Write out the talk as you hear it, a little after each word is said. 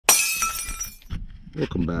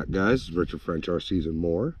Welcome back, guys. It's Richard French RCs and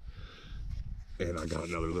more. And I got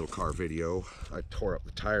another little car video. I tore up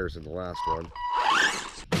the tires in the last one.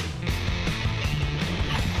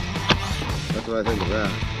 That's what I think of that.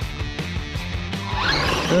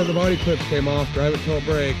 And the body clips came off. Drive it till it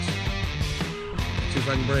breaks. See if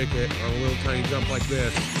I can break it on a little tiny jump like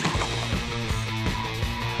this.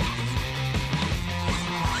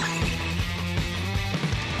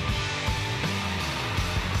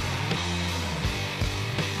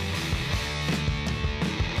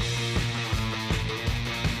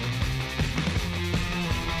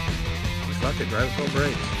 Fuck it, drive it till it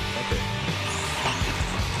breaks. Fuck it.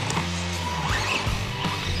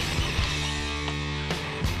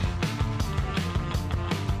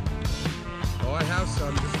 Oh, I have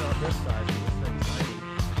some, just not this side. This thing's tiny.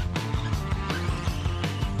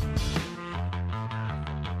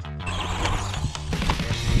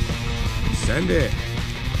 Send it.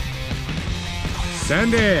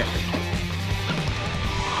 Send it.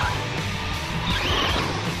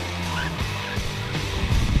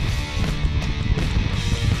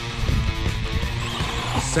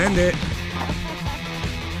 Send it.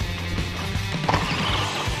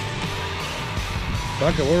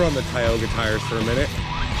 Fuck it, we'll run the Tioga tires for a minute.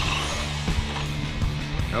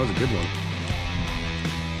 That was a good one.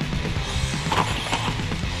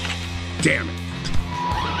 Damn it.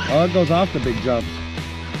 Oh, it goes off the big jump.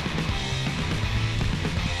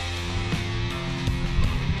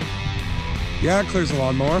 Yeah, it clears the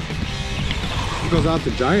lawnmower. It goes off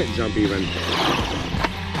the giant jump even.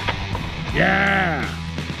 Yeah!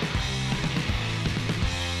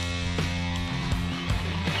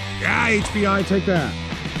 Yeah, HBI, take that.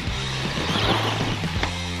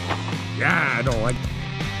 Yeah, I don't like it.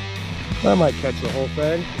 I might catch the whole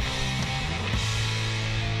thing.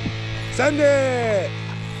 Send it!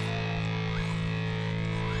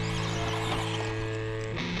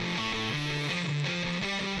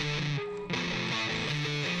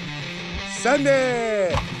 Send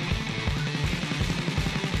it!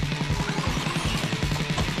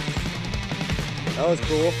 That was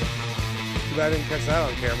cool. Too bad I didn't catch that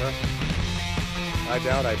on camera. I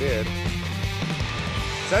doubt I did.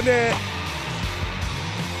 Send it!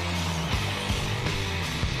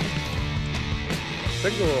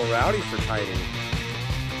 Thing's a little rowdy for tiny.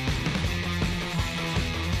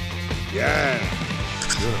 Yeah!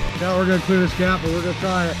 Now we're gonna clear this gap, but we're gonna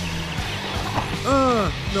try it.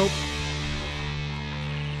 Nope.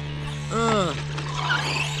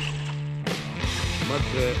 Mud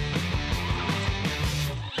pit.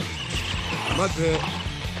 Mud pit.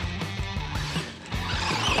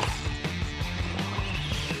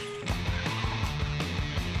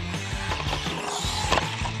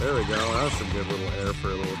 There we go. That was some good little air for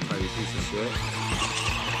a little tiny piece of shit.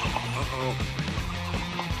 Uh-oh.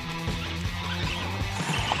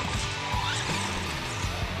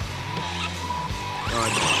 Oh, I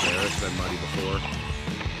don't care. It's been muddy before.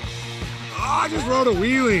 Oh, I just rode a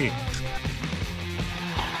wheelie.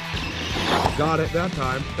 Got it that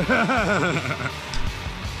time.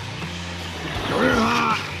 Come in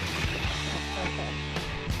hot.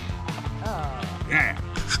 Yeah.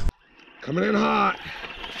 Coming in hot.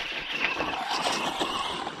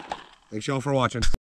 Thanks y'all for watching.